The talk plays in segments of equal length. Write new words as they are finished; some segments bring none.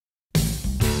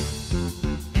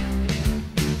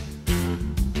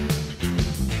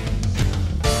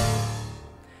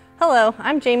Hello,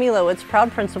 I'm Jamie Lowitz,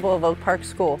 proud principal of Oak Park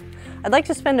School. I'd like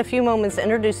to spend a few moments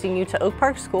introducing you to Oak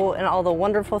Park School and all the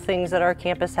wonderful things that our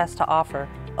campus has to offer.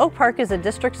 Oak Park is a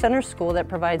district center school that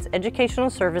provides educational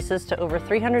services to over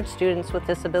 300 students with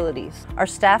disabilities. Our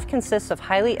staff consists of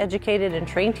highly educated and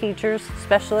trained teachers,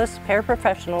 specialists,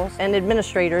 paraprofessionals, and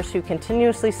administrators who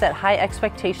continuously set high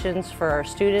expectations for our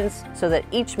students so that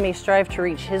each may strive to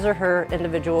reach his or her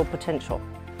individual potential.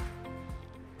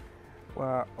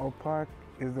 Well, Oak Park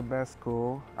is the best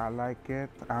school. I like it.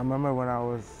 I remember when I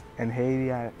was in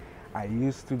Haiti, I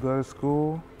used to go to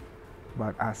school,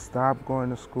 but I stopped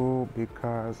going to school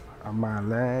because of my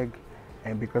leg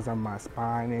and because of my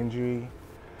spine injury.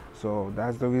 So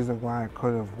that's the reason why I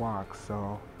couldn't walk.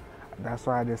 So that's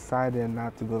why I decided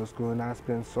not to go to school, and I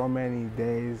spent so many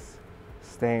days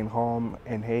staying home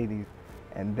in Haiti.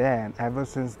 And then ever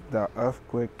since the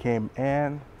earthquake came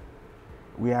in,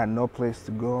 we had no place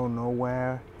to go,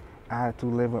 nowhere. I had to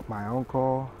live with my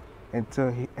uncle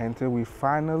until we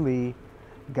finally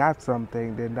got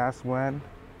something. Then that's when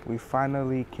we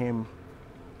finally came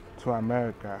to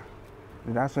America.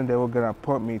 And that's when they were gonna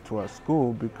put me to a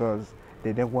school because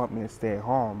they didn't want me to stay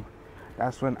home.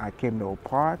 That's when I came to Oak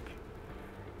Park,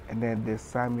 and then they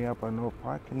signed me up on Oak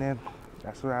Park, and then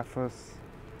that's when I first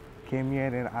came here.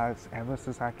 And ever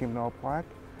since I came to Oak Park,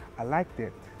 I liked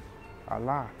it a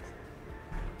lot.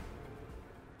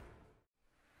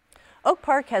 Oak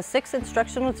Park has 6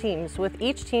 instructional teams, with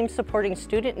each team supporting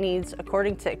student needs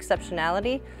according to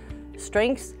exceptionality,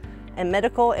 strengths, and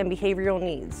medical and behavioral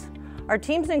needs. Our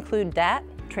teams include DAT,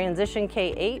 Transition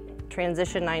K-8,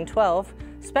 Transition 912,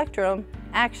 Spectrum,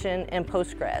 Action, and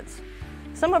Postgrads.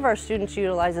 Some of our students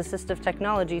utilize assistive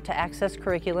technology to access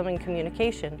curriculum and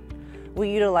communication. We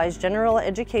utilize general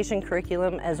education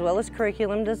curriculum as well as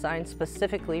curriculum designed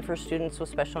specifically for students with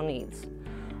special needs.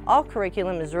 All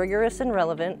curriculum is rigorous and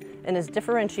relevant and is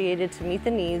differentiated to meet the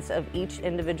needs of each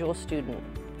individual student.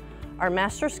 Our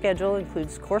master schedule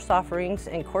includes course offerings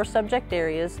in core subject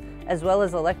areas as well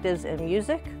as electives in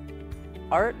music,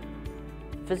 art,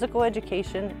 physical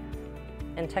education,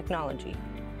 and technology.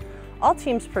 All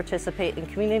teams participate in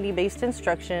community-based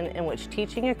instruction in which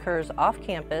teaching occurs off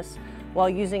campus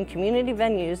while using community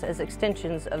venues as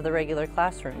extensions of the regular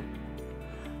classroom.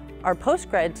 Our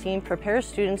post-grad team prepares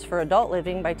students for adult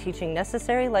living by teaching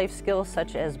necessary life skills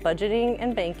such as budgeting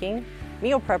and banking,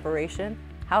 meal preparation,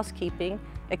 housekeeping,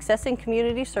 accessing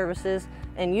community services,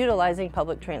 and utilizing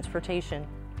public transportation.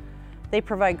 They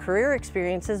provide career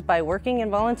experiences by working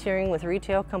and volunteering with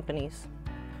retail companies.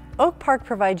 Oak Park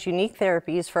provides unique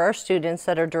therapies for our students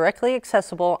that are directly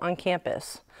accessible on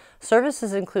campus.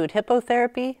 Services include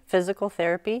hippotherapy, physical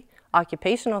therapy,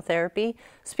 occupational therapy,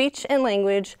 speech and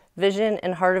language, vision,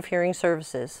 and hard of hearing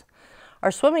services.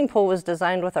 Our swimming pool was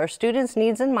designed with our students'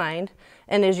 needs in mind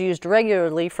and is used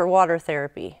regularly for water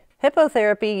therapy.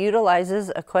 Hippotherapy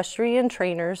utilizes equestrian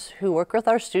trainers who work with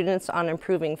our students on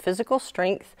improving physical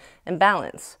strength and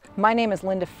balance. My name is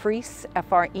Linda Freese,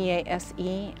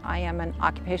 F-R-E-A-S-E. I am an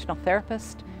occupational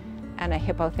therapist and a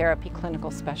hippotherapy clinical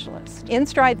specialist.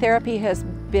 In-stride therapy has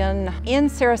been in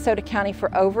Sarasota County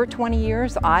for over 20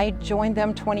 years. I joined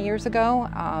them 20 years ago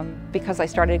because I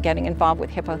started getting involved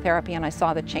with hippotherapy and I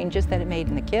saw the changes that it made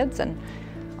in the kids, and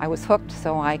I was hooked,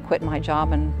 so I quit my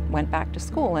job and went back to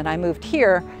school, and I moved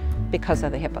here because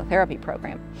of the hippotherapy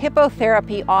program.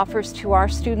 Hippotherapy offers to our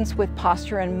students with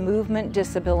posture and movement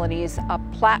disabilities a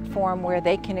platform where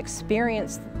they can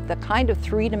experience the kind of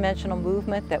three-dimensional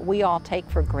movement that we all take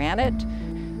for granted.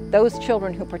 Those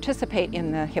children who participate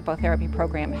in the hippotherapy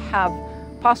program have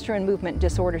posture and movement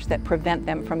disorders that prevent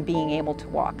them from being able to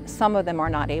walk. Some of them are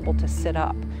not able to sit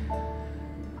up.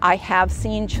 I have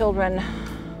seen children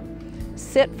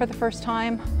sit for the first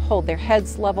time, hold their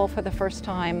heads level for the first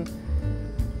time,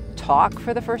 talk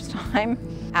for the first time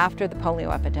after the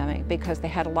polio epidemic, because they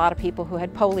had a lot of people who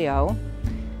had polio.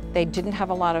 They didn't have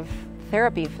a lot of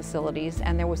therapy facilities,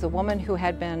 and there was a woman who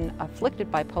had been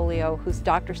afflicted by polio whose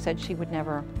doctor said she would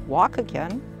never walk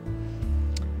again,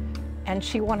 and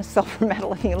she won a silver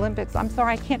medal in the Olympics. I'm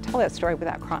sorry, I can't tell that story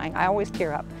without crying. I always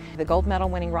tear up. The gold medal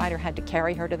winning rider had to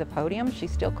carry her to the podium. She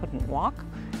still couldn't walk.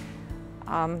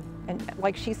 And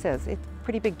like she says, it's a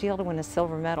pretty big deal to win a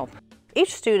silver medal.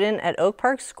 Each student at Oak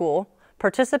Park School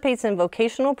participates in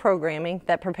vocational programming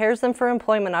that prepares them for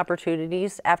employment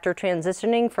opportunities after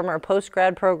transitioning from our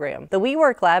post-grad program. The We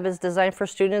Work Lab is designed for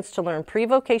students to learn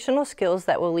pre-vocational skills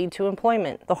that will lead to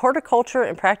employment. The horticulture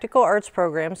and practical arts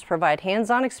programs provide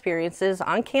hands-on experiences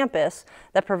on campus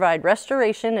that provide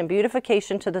restoration and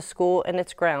beautification to the school and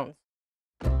its grounds.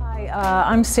 Hi,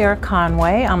 I'm Sarah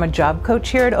Conway. I'm a job coach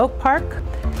here at Oak Park,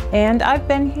 and I've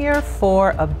been here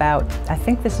for about, I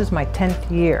think this is my 10th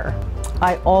year.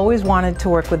 I always wanted to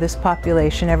work with this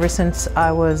population ever since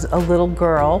I was a little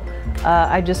girl.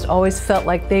 I just always felt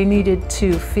like they needed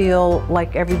to feel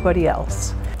like everybody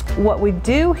else. What we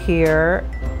do here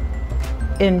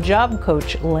in job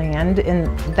coach land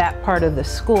in that part of the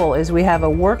school is we have a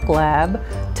work lab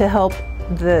to help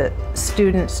the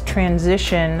students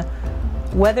transition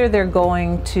whether they're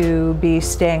going to be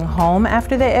staying home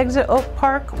after they exit Oak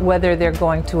Park, whether they're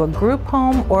going to a group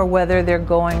home, or whether they're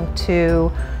going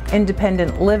to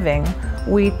independent living.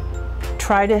 We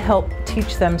try to help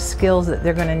teach them skills that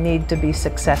they're going to need to be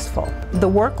successful. The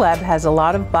work lab has a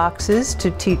lot of boxes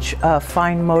to teach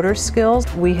fine motor skills.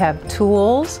 We have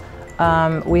tools,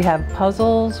 we have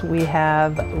puzzles, we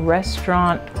have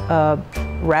restaurant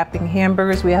wrapping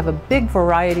hamburgers. We have a big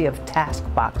variety of task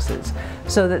boxes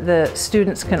so that the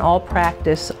students can all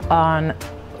practice on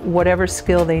whatever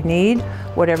skill they need,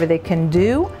 whatever they can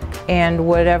do, and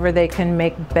whatever they can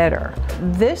make better.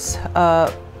 This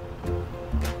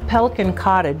Pelican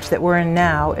Cottage that we're in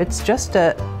now, it's just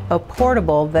a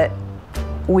portable that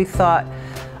we thought,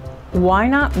 why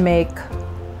not make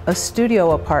a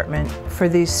studio apartment for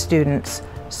these students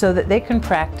so that they can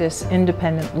practice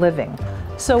independent living.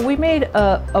 So we made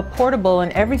a portable,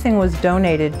 and everything was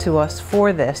donated to us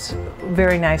for this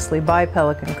very nicely by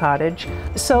Pelican Cottage.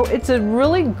 So it's a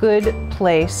really good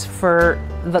place for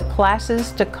the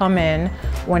classes to come in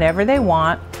whenever they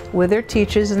want with their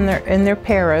teachers and their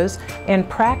paras and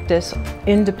practice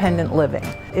independent living.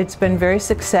 It's been very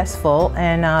successful,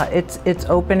 and it's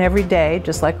open every day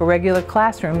just like a regular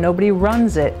classroom. Nobody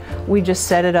runs it. We just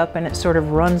set it up and it sort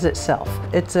of runs itself.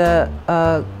 It's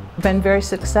been very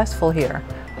successful here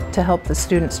to help the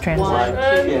students transition.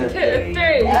 1, 2,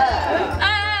 3.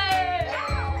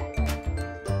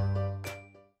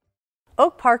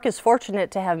 Oak Park is fortunate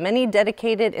to have many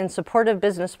dedicated and supportive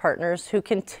business partners who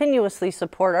continuously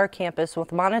support our campus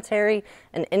with monetary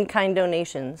and in-kind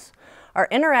donations. Our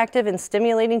interactive and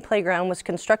stimulating playground was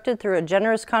constructed through a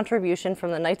generous contribution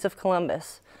from the Knights of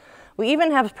Columbus. We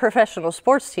even have professional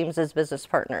sports teams as business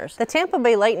partners. The Tampa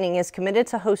Bay Lightning is committed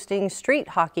to hosting street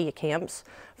hockey camps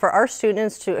for our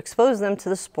students to expose them to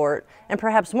the sport and,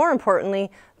 perhaps more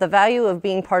importantly, the value of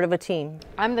being part of a team.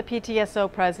 I'm the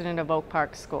PTSO president of Oak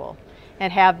Park School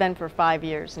and have been for 5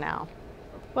 years now.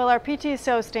 Well, our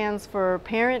PTSO stands for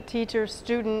Parent Teacher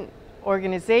Student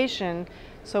Organization,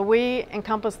 so we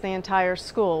encompass the entire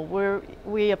school.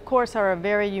 We of course are a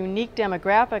very unique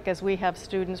demographic, as we have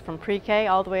students from pre-K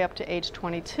all the way up to age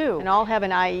 22, and all have an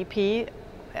IEP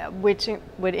which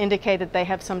would indicate that they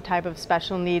have some type of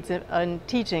special needs in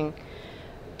teaching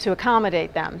to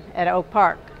accommodate them at Oak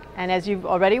Park. And as you've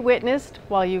already witnessed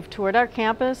while you've toured our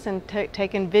campus and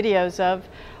taken videos of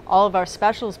all of our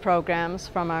specials programs,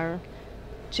 from our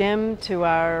gym to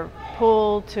our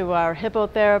pool to our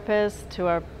hippotherapist to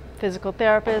our physical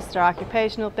therapist, our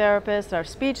occupational therapist, our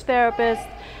speech therapist,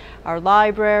 our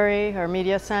library, our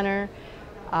media center,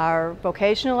 our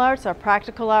vocational arts, our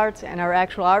practical arts, and our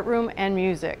actual art room and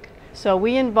music. So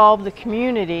we involve the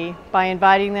community by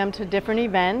inviting them to different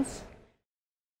events